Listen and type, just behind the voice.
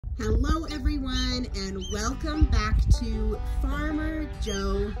Hello everyone, and welcome back to Farmer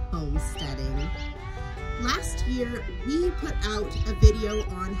Joe Homesteading. Last year we put out a video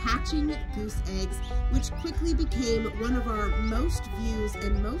on hatching goose eggs, which quickly became one of our most views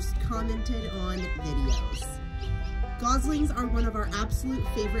and most commented on videos. Goslings are one of our absolute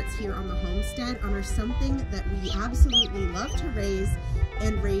favorites here on the homestead and are something that we absolutely love to raise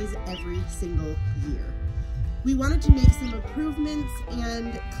and raise every single year. We wanted to make some improvements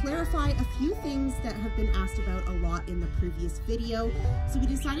and clarify a few things that have been asked about a lot in the previous video. So we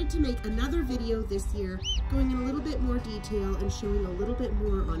decided to make another video this year going in a little bit more detail and showing a little bit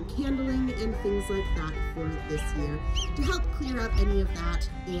more on candling and things like that for this year to help clear up any of that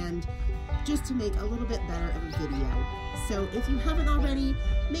and just to make a little bit better of a video. So if you haven't already,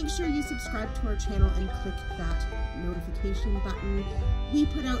 make sure you subscribe to our channel and click that notification button. We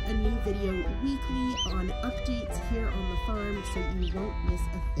put out a new video weekly on updates here on the farm, so you won't miss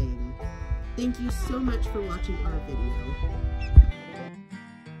a thing. Thank you so much for watching our video.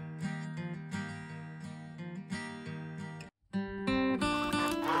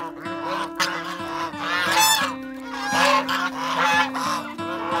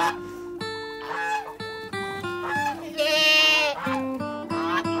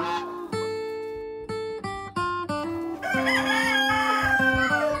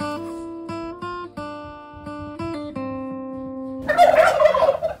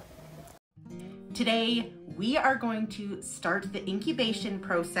 Today, we are going to start the incubation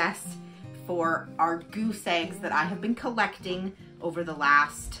process for our goose eggs that I have been collecting over the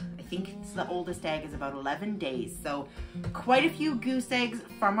last, I think the oldest egg is about 11 days. So quite a few goose eggs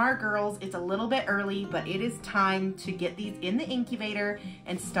from our girls. It's a little bit early, but it is time to get these in the incubator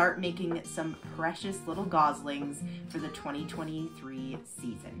and start making some precious little goslings for the 2023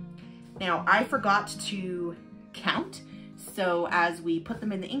 season. Now, I forgot to count. So as we put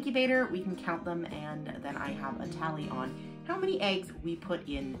them in the incubator, we can count them, and then I have a tally on how many eggs we put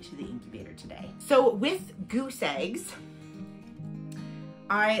into the incubator today. So with goose eggs,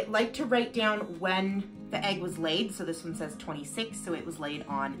 I like to write down when the egg was laid. So this one says 26, so it was laid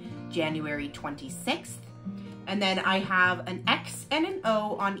on January 26th. And then I have an X and an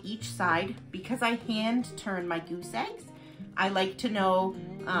O on each side because I hand turn my goose eggs. I like to know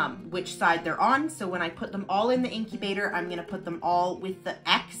which side they're on. So when I put them all in the incubator, I'm gonna put them all with the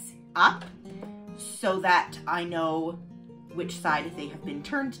X up so that I know which side they have been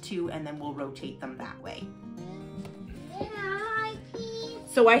turned to, and then we'll rotate them that way.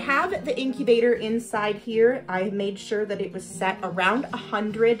 So I have the incubator inside here. I made sure that it was set around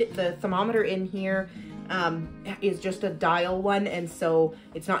 100. The thermometer in here is just a dial one, and so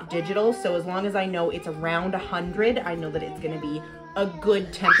it's not digital. So as long as I know it's around 100, I know that it's going to be a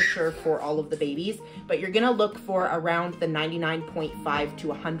good temperature for all of the babies. But you're going to look for around the 99.5 to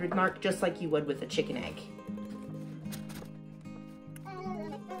 100 mark, just like you would with a chicken egg.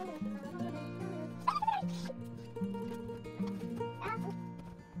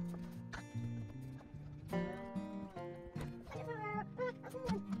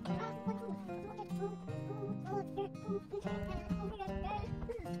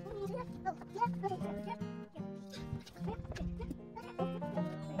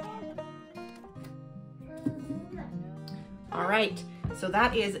 All right, so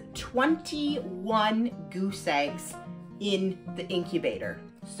that is 21 goose eggs in the incubator.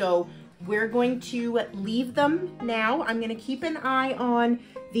 So we're going to leave them now. I'm gonna keep an eye on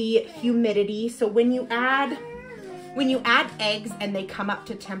the humidity. So when you add eggs and they come up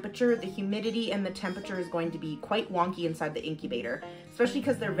to temperature, the humidity and the temperature is going to be quite wonky inside the incubator, especially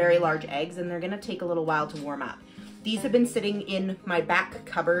because they're very large eggs and they're gonna take a little while to warm up. These have been sitting in my back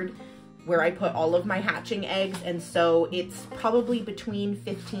cupboard where I put all of my hatching eggs, and so it's probably between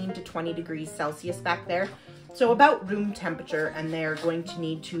 15 to 20 degrees Celsius back there. So about room temperature, and they're going to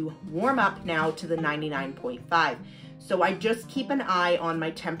need to warm up now to the 99.5. So I just keep an eye on my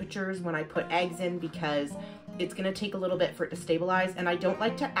temperatures when I put eggs in because it's gonna take a little bit for it to stabilize, and I don't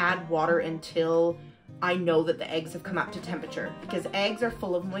like to add water until I know that the eggs have come up to temperature, because eggs are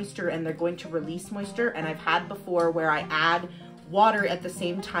full of moisture and they're going to release moisture. And I've had before where I add water at the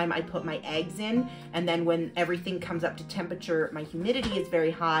same time I put my eggs in, and then when everything comes up to temperature, my humidity is very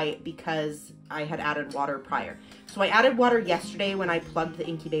high because I had added water prior. So I added water yesterday when I plugged the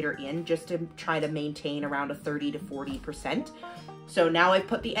incubator in, just to try to maintain around a 30 to 40%. So now I've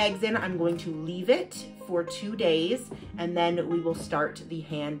put the eggs in, I'm going to leave it for 2 days, and then we will start the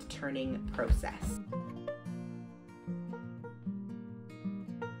hand turning process.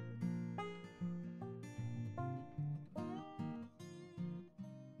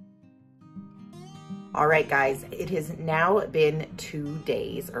 All right, guys, it has now been 2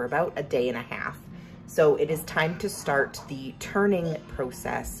 days, or about a day and a half. So it is time to start the turning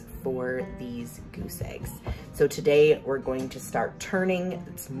process for these goose eggs. So today we're going to start turning.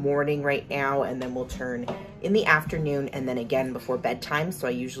 It's morning right now, and then we'll turn in the afternoon and then again before bedtime. So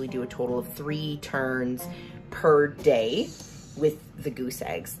I usually do a total of 3 turns per day with the goose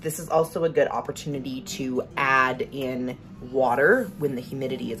eggs. This is also a good opportunity to add in water when the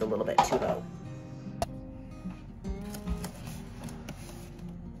humidity is a little bit too low.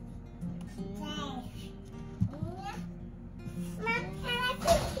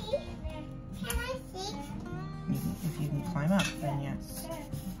 If you can climb up, then yes.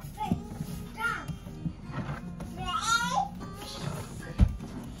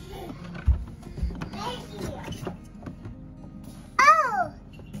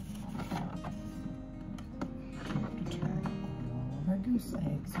 Goose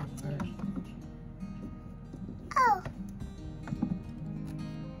eggs over. Oh.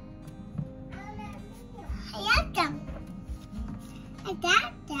 I got them. I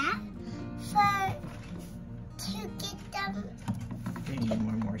got that to get them. They need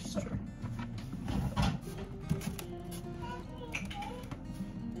more moisture.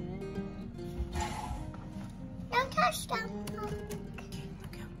 Don't touch them.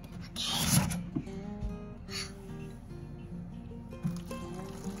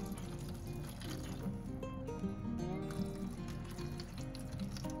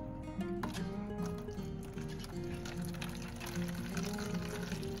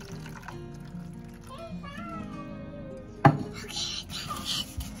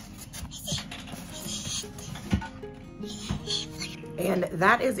 And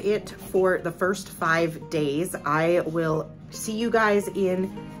that is it for the first 5 days. I will see you guys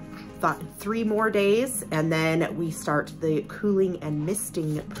in 3 more days, and then we start the cooling and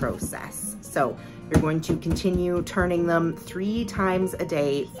misting process. So you're going to continue turning them 3 times a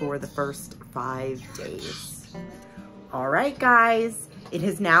day for the first 5 days. All right, guys. It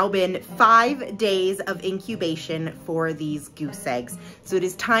has now been 5 days of incubation for these goose eggs. So it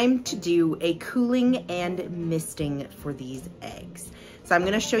is time to do a cooling and misting for these eggs. So I'm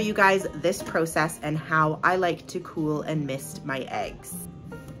gonna show you guys this process and how I like to cool and mist my eggs.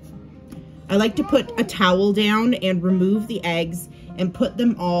 I like to put a towel down and remove the eggs and put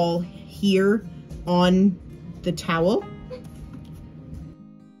them all here on the towel.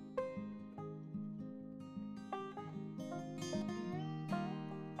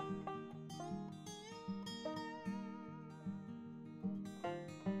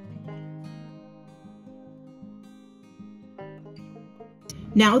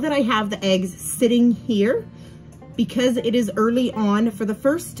 Now that I have the eggs sitting here, because it is early on, for the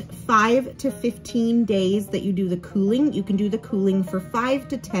first 5 to 15 days that you do the cooling, you can do the cooling for 5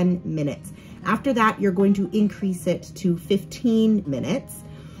 to 10 minutes. After that, you're going to increase it to 15 minutes.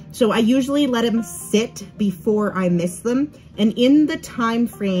 So I usually let them sit before I mist them. And in the time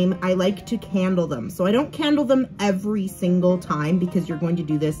frame, I like to candle them. So I don't candle them every single time because you're going to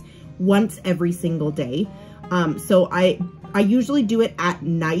do this once every single day. So I usually do it at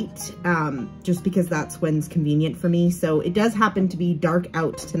night, just because that's when's convenient for me. So it does happen to be dark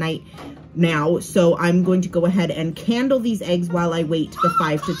out tonight now. So I'm going to go ahead and candle these eggs while I wait the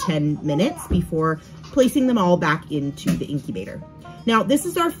 5 to 10 minutes before placing them all back into the incubator. Now, this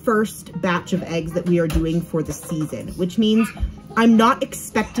is our first batch of eggs that we are doing for the season, which means I'm not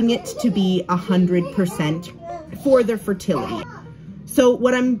expecting it to be 100% for their fertility. So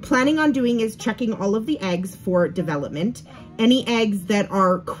what I'm planning on doing is checking all of the eggs for development. Any eggs that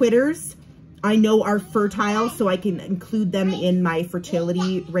are quitters, I know are fertile, so I can include them in my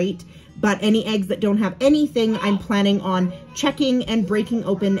fertility rate. But any eggs that don't have anything, I'm planning on checking and breaking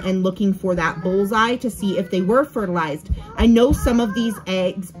open and looking for that bullseye to see if they were fertilized. I know some of these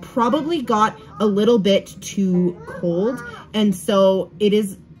eggs probably got a little bit too cold, and so it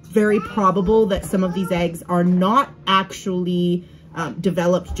is very probable that some of these eggs are not actually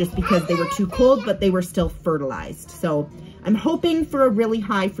developed just because they were too cold, but they were still fertilized. So I'm hoping for a really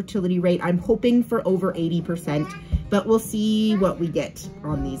high fertility rate. I'm hoping for over 80%, but we'll see what we get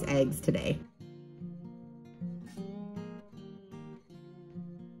on these eggs today.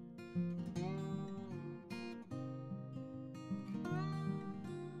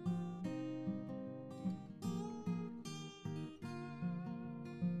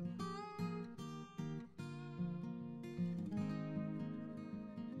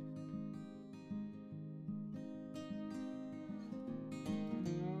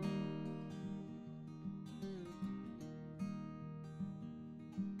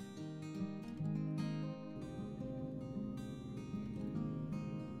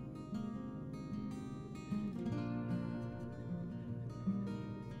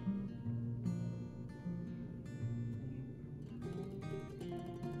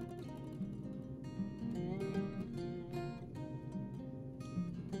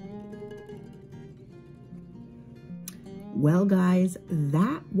 Well, guys,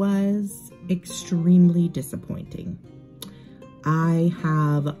 that was extremely disappointing. I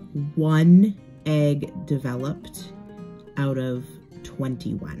have 1 egg developed out of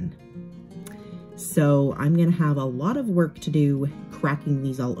 21. So I'm gonna have a lot of work to do cracking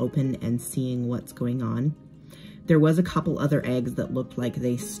these all open and seeing what's going on. There was a couple other eggs that looked like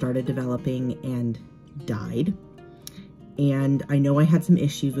they started developing and died. And I know I had some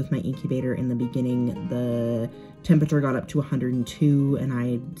issues with my incubator in the beginning. The temperature got up to 102 and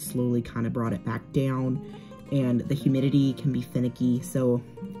I slowly kind of brought it back down, and the humidity can be finicky. So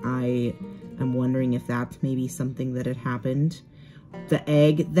I am wondering if that's maybe something that had happened. The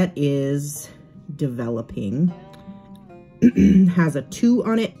egg that is developing has a 2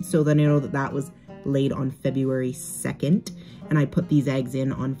 on it, so then I know that that was laid on February 2nd, and I put these eggs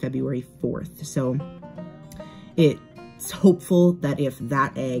in on February 4th. So it's hopeful that if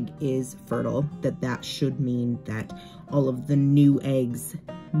that egg is fertile, that should mean that all of the new eggs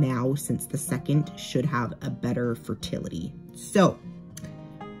now since the 2nd should have a better fertility. So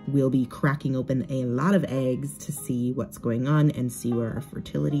we'll be cracking open a lot of eggs to see what's going on and see where our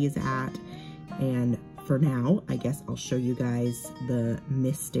fertility is at. And for now, I guess I'll show you guys the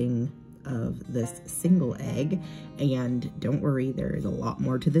misting of this single egg. And don't worry, there is a lot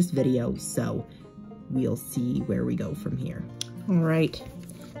more to this video, so we'll see where we go from here. All right,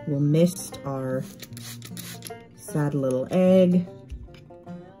 we'll mist our sad little egg,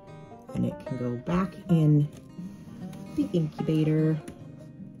 and it can go back in the incubator.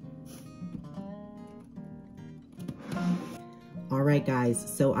 All right, guys,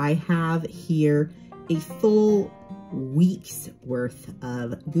 so I have here a full week's worth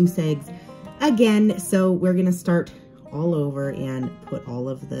of goose eggs again. So we're gonna start all over and put all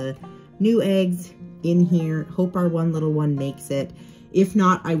of the new eggs in here. Hope our one little one makes it. If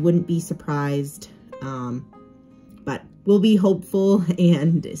not, I wouldn't be surprised, but we'll be hopeful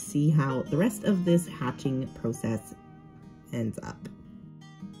and see how the rest of this hatching process ends up.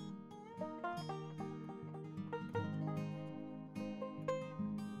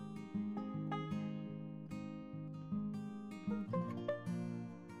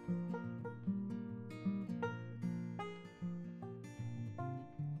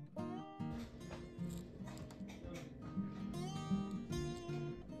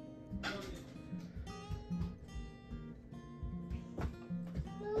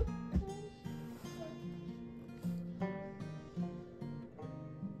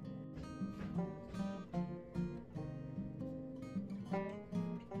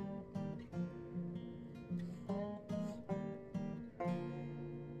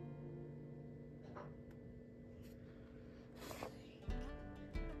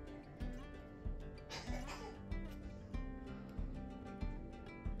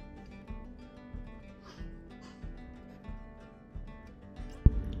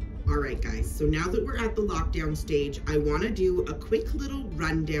 All right, guys, so now that we're at the lockdown stage, I want to do a quick little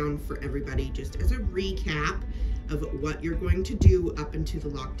rundown for everybody, just as a recap of what you're going to do up until the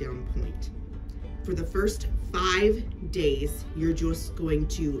lockdown point. For the first 5 days, you're just going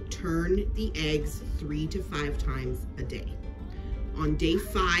to turn the eggs 3 to 5 times a day. On day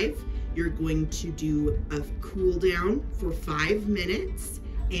 5, you're going to do a cool down for 5 minutes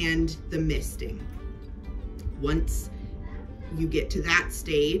and the misting. Once you get to that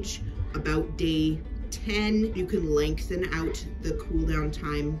stage, about day 10, you can lengthen out the cool down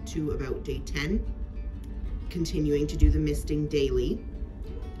time to about day 10, continuing to do the misting daily.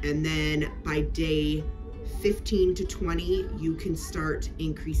 And then by day 15 to 20, you can start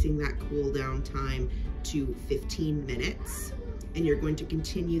increasing that cool down time to 15 minutes. And you're going to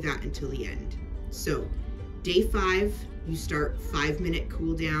continue that until the end. So day 5, you start 5-minute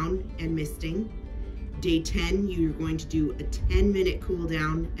cool down and misting. Day 10, you're going to do a 10-minute cool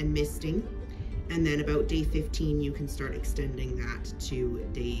down and misting. And then about day 15, you can start extending that to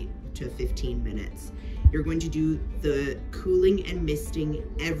 15 minutes. You're going to do the cooling and misting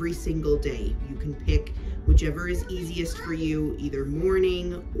every single day. You can pick whichever is easiest for you, either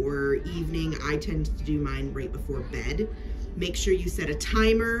morning or evening. I tend to do mine right before bed. Make sure you set a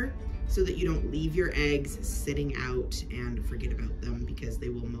timer so that you don't leave your eggs sitting out and forget about them, because they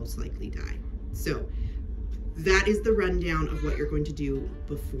will most likely die. So that is the rundown of what you're going to do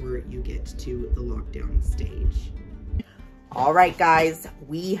before you get to the lockdown stage. All right, guys,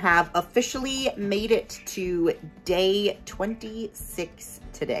 we have officially made it to day 26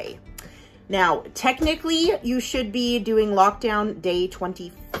 today. Now, technically, you should be doing lockdown day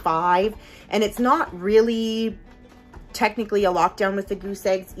 25, and it's not really technically a lockdown with the goose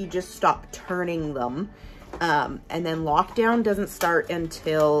eggs. You just stop turning them. And then lockdown doesn't start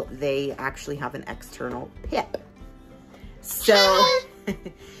until they actually have an external pip. So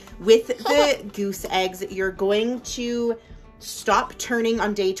with the goose eggs, you're going to stop turning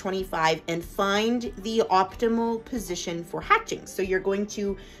on day 25 and find the optimal position for hatching. So you're going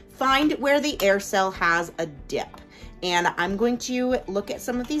to find where the air cell has a dip. And I'm going to look at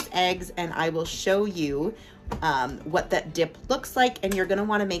some of these eggs and I will show you what that dip looks like. And you're gonna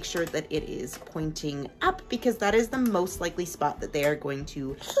wanna make sure that it is pointing up because that is the most likely spot that they are going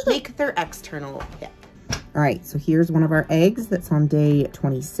to make their external pip. All right, so here's one of our eggs that's on day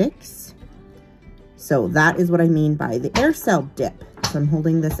 26. So that is what I mean by the air cell dip. So I'm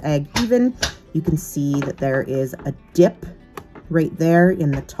holding this egg even. You can see that there is a dip right there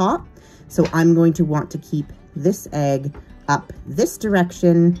in the top. So I'm going to want to keep this egg up this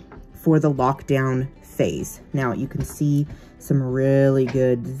direction for the lockdown phase. Now you can see some really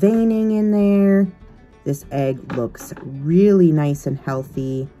good veining in there. This egg looks really nice and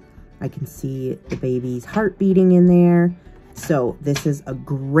healthy. I can see the baby's heart beating in there. So this is a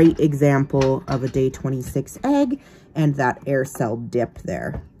great example of a day 26 egg and that air cell dip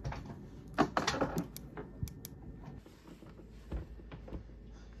there.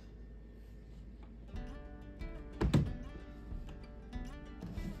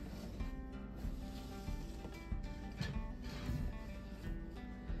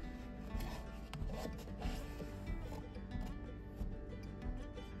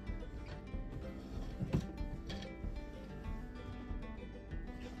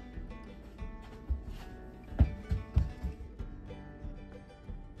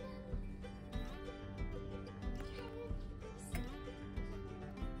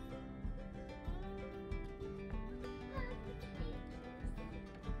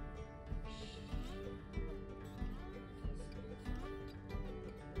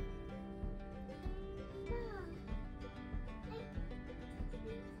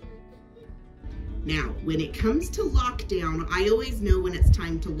 Now, when it comes to lockdown, I always know when it's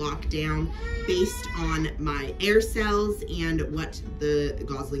time to lock down based on my air cells and what the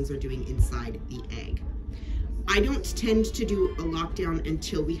goslings are doing inside the egg. I don't tend to do a lockdown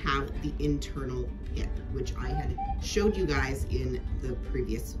until we have the internal pip, which I had showed you guys in the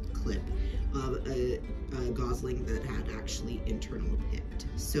previous clip of a gosling that had actually internal pipped.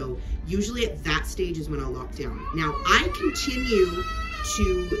 So usually at that stage is when I'll lock down. Now I continue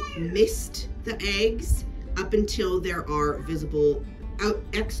to mist the eggs up until there are visible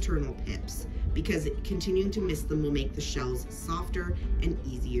external pips, because continuing to mist them will make the shells softer and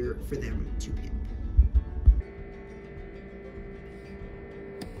easier for them to pip.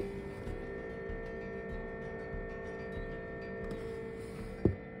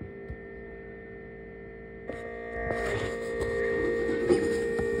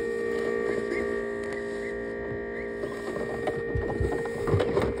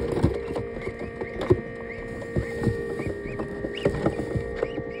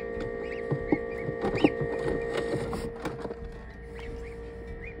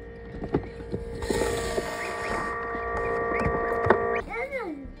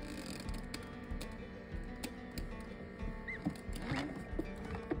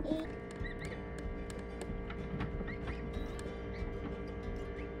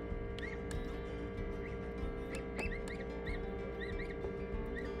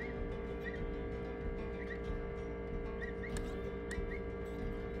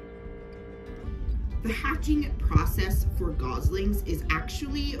 The hatching process for goslings is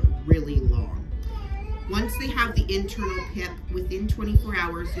actually really long. Once they have the internal pip, within 24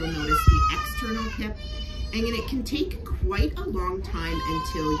 hours, you'll notice the external pip, and it can take quite a long time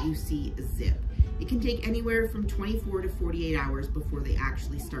until you see a zip. It can take anywhere from 24 to 48 hours before they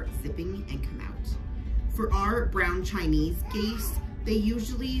actually start zipping and come out. For our brown Chinese geese, they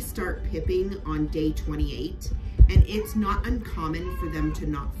usually start pipping on day 28, and it's not uncommon for them to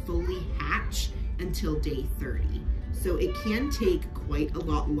not fully hatch until day 30. So it can take quite a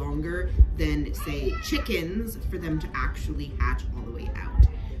lot longer than, say, chickens for them to actually hatch all the way out.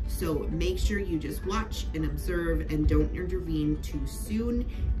 So make sure you just watch and observe and don't intervene too soon,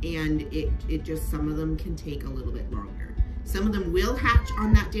 and it just, some of them can take a little bit longer. Some of them will hatch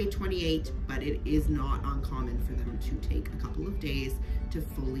on that day 28, but it is not uncommon for them to take a couple of days to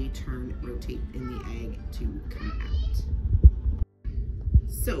fully rotate in the egg to come out.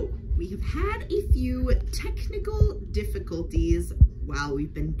 So we have had a few technical difficulties while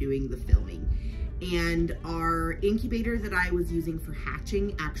we've been doing the filming, and our incubator that I was using for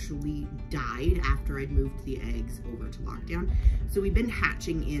hatching actually died after I'd moved the eggs over to lockdown. So we've been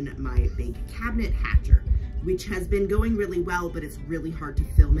hatching in my big cabinet hatcher, which has been going really well, but it's really hard to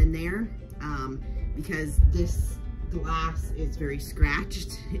film in there because this glass is very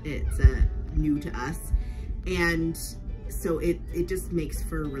scratched. It's new to us, and So it just makes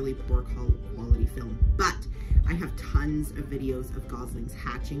for a really poor quality film. But I have tons of videos of goslings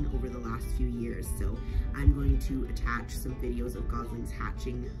hatching over the last few years, so I'm going to attach some videos of goslings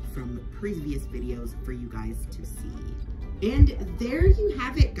hatching from previous videos for you guys to see. And there you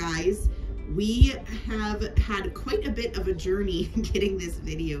have it, guys. We have had quite a bit of a journey getting this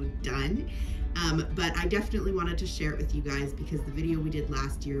video done, but I definitely wanted to share it with you guys because the video we did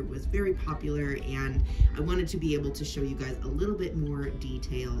last year was very popular, and I wanted to be able to show you guys a little bit more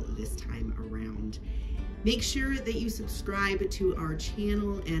detail this time around. Make sure that you subscribe to our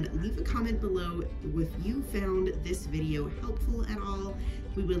channel and leave a comment below if you found this video helpful at all.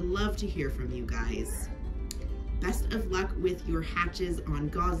 We would love to hear from you guys. Best of luck with your hatches on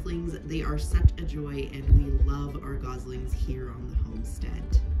goslings. They are such a joy, and we love our goslings here on the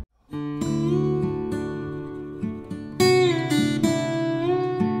homestead.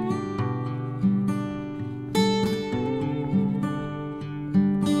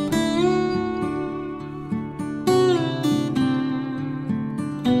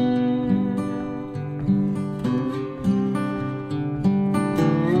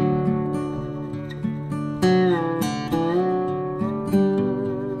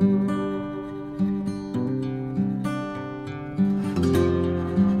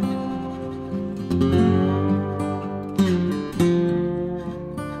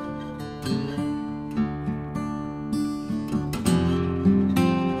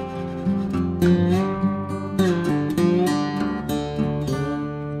 Bye.